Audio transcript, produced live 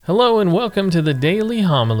Hello and welcome to the Daily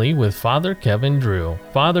Homily with Father Kevin Drew.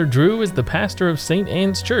 Father Drew is the pastor of St.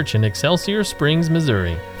 Anne's Church in Excelsior Springs,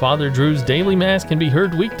 Missouri. Father Drew's daily mass can be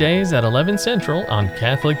heard weekdays at 11 Central on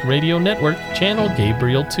Catholic Radio Network, channel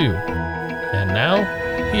Gabriel 2. And now,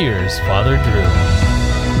 here's Father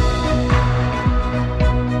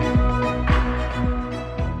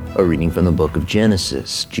Drew. A reading from the book of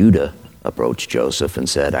Genesis. Judah approached Joseph and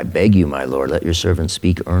said, "I beg you, my lord, let your servant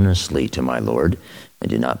speak earnestly to my lord, and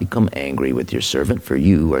do not become angry with your servant, for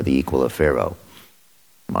you are the equal of Pharaoh.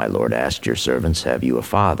 My lord asked your servants, have you a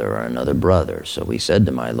father or another brother? So he said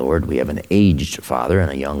to my lord, we have an aged father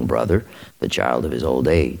and a young brother, the child of his old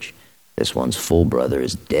age. This one's full brother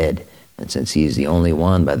is dead, and since he is the only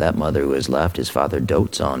one by that mother who is left, his father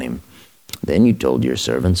dotes on him. Then you told your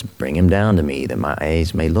servants, bring him down to me, that my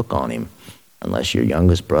eyes may look on him. Unless your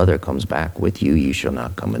youngest brother comes back with you, you shall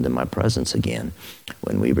not come into my presence again.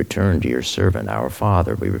 When we returned to your servant, our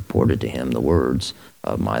father, we reported to him the words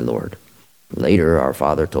of my lord. Later, our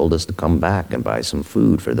father told us to come back and buy some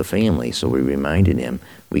food for the family, so we reminded him,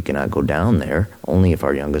 we cannot go down there. Only if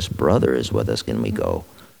our youngest brother is with us can we go,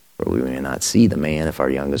 for we may not see the man if our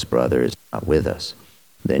youngest brother is not with us.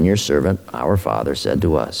 Then your servant, our father, said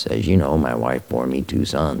to us, as you know, my wife bore me 2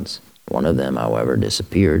 sons. One of them, however,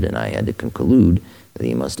 disappeared, and I had to conclude that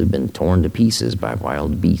he must have been torn to pieces by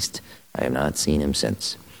wild beasts. I have not seen him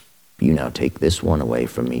since. If you now take this one away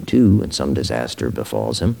from me too, and some disaster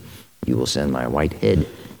befalls him, you will send my white head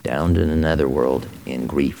down to the netherworld in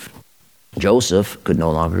grief." Joseph could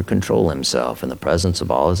no longer control himself in the presence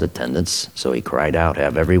of all his attendants, so he cried out,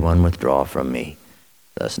 "Have everyone withdraw from me."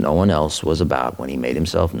 Thus no one else was about when he made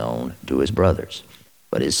himself known to his brothers.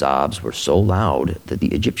 But his sobs were so loud that the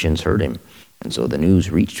Egyptians heard him, and so the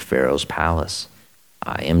news reached Pharaoh's palace.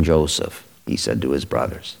 "I am Joseph," he said to his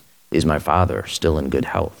brothers. "Is my father still in good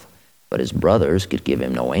health?" But his brothers could give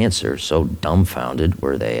him no answer, so dumbfounded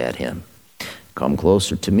were they at him. "Come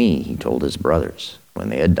closer to me," he told his brothers. When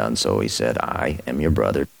they had done so, he said, "I am your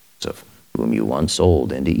brother Joseph, whom you once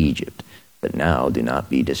sold into Egypt. But now do not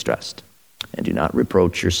be distressed, and do not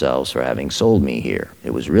reproach yourselves for having sold me here.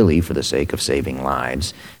 It was really for the sake of saving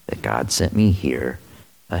lives that God sent me here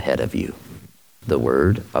ahead of you." The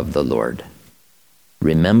word of the Lord.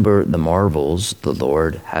 Remember the marvels the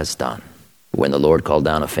Lord has done. When the Lord called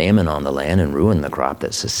down a famine on the land and ruined the crop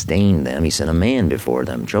that sustained them, he sent a man before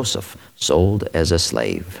them, Joseph, sold as a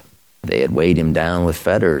slave. They had weighed him down with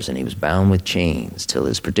fetters, and he was bound with chains, till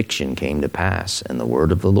his prediction came to pass, and the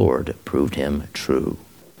word of the Lord proved him true.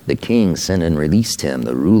 The king sent and released him.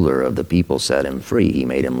 The ruler of the people set him free. He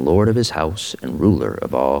made him lord of his house and ruler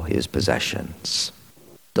of all his possessions.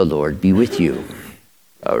 The Lord be with you.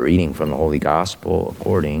 A reading from the Holy Gospel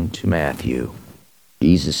according to Matthew.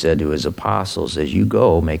 Jesus said to his apostles, as you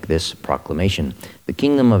go, make this proclamation. The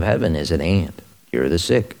kingdom of heaven is at hand. Cure the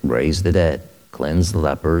sick, raise the dead, cleanse the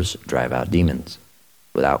lepers, drive out demons.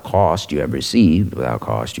 Without cost you have received, without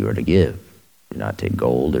cost you are to give. Do not take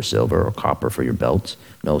gold or silver or copper for your belts,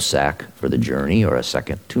 no sack for the journey, or a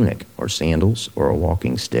second tunic, or sandals, or a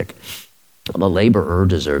walking stick. The laborer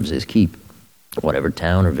deserves his keep. Whatever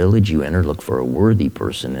town or village you enter, look for a worthy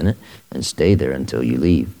person in it, and stay there until you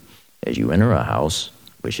leave. As you enter a house,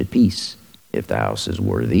 wish it peace. If the house is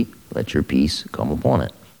worthy, let your peace come upon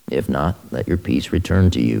it. If not, let your peace return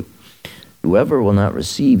to you. Whoever will not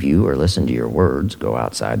receive you or listen to your words, go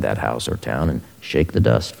outside that house or town and shake the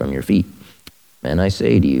dust from your feet. And I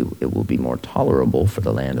say to you, it will be more tolerable for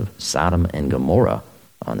the land of Sodom and Gomorrah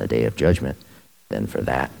on the day of judgment than for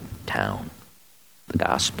that town. The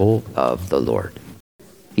Gospel of the Lord.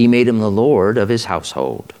 He made him the Lord of his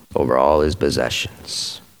household, over all his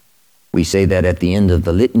possessions. We say that at the end of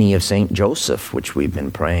the litany of St. Joseph, which we've been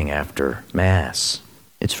praying after Mass.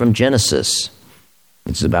 It's from Genesis.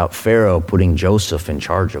 It's about Pharaoh putting Joseph in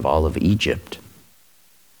charge of all of Egypt.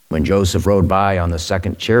 When Joseph rode by on the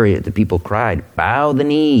second chariot, the people cried, "Bow the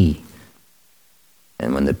knee."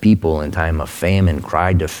 And when the people in time of famine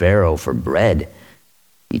cried to Pharaoh for bread,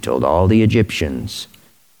 he told all the Egyptians,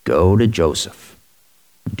 "Go to Joseph.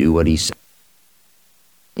 Do what he said."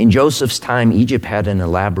 In Joseph's time, Egypt had an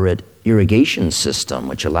elaborate irrigation system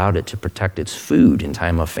which allowed it to protect its food in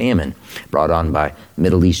time of famine brought on by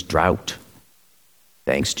Middle East drought.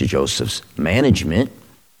 Thanks to Joseph's management,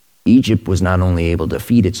 Egypt was not only able to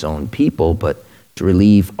feed its own people, but to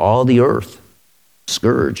relieve all the earth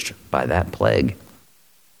scourged by that plague.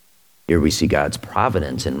 Here we see God's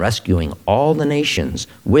providence in rescuing all the nations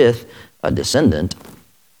with a descendant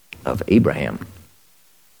of Abraham.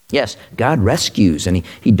 Yes, God rescues, and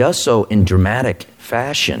he does so in dramatic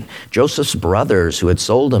fashion. Joseph's brothers, who had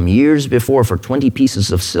sold him years before for 20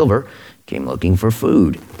 pieces of silver, came looking for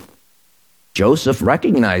food. Joseph,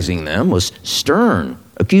 recognizing them, was stern,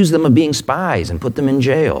 accused them of being spies, and put them in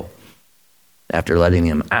jail. After letting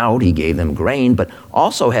them out, he gave them grain, but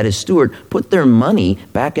also had his steward put their money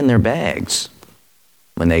back in their bags.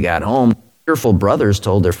 When they got home, fearful brothers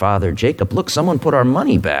told their father Jacob, "Look, someone put our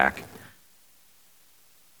money back."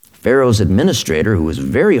 Pharaoh's administrator, who was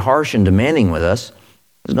very harsh and demanding with us,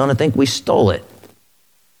 is going to think we stole it.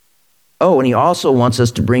 Oh, and he also wants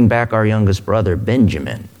us to bring back our youngest brother,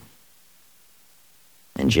 Benjamin.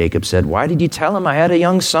 And Jacob said, "Why did you tell him I had a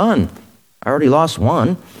young son? I already lost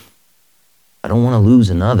one. I don't want to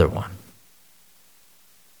lose another one."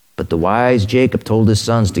 But the wise Jacob told his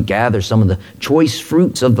sons to gather some of the choice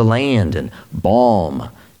fruits of the land, and balm,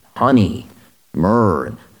 honey, myrrh,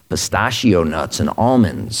 and pistachio nuts, and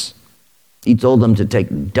almonds. He told them to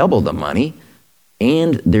take double the money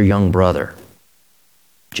and their young brother.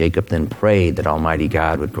 Jacob then prayed that Almighty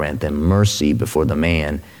God would grant them mercy before the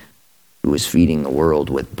man who was feeding the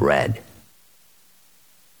world with bread.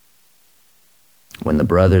 When the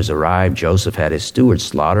brothers arrived, Joseph had his steward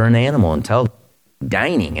slaughter an animal and tell them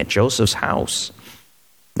dining at Joseph's house.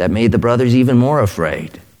 That made the brothers even more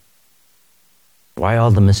afraid. Why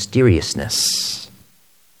all the mysteriousness?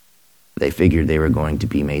 They figured they were going to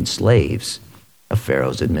be made slaves of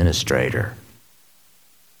Pharaoh's administrator.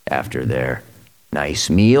 After their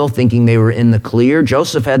nice meal, thinking they were in the clear,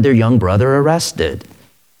 Joseph had their young brother arrested.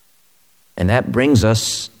 And that brings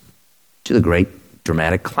us to the great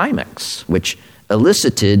dramatic climax, which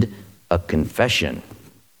elicited a confession.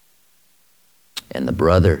 And the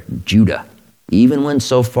brother Judah even went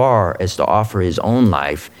so far as to offer his own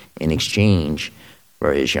life in exchange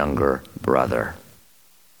for his younger brother.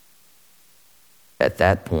 At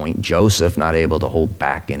that point, Joseph, not able to hold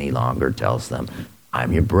back any longer, tells them,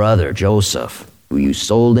 "I'm your brother, Joseph, who you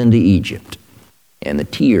sold into Egypt." And the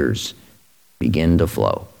tears begin to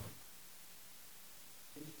flow.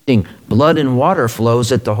 Blood and water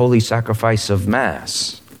flows at the holy sacrifice of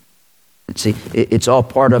Mass. See, it's all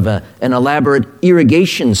part of an elaborate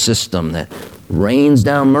irrigation system that rains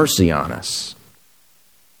down mercy on us.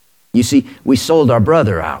 You see, we sold our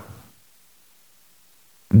brother out.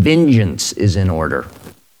 Vengeance is in order,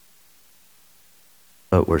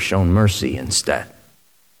 but we're shown mercy instead.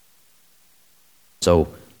 So,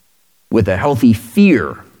 with a healthy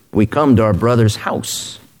fear, we come to our brother's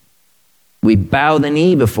house. We bow the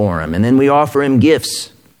knee before him, and then we offer him gifts,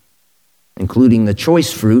 including the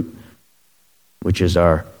choice fruit, which is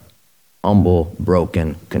our humble,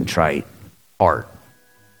 broken, contrite heart.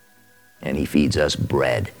 And he feeds us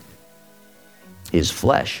bread, his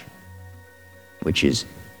flesh, which is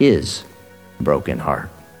his broken heart.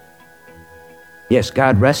 Yes,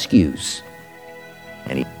 God rescues,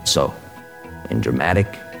 and he does so in dramatic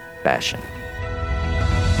fashion.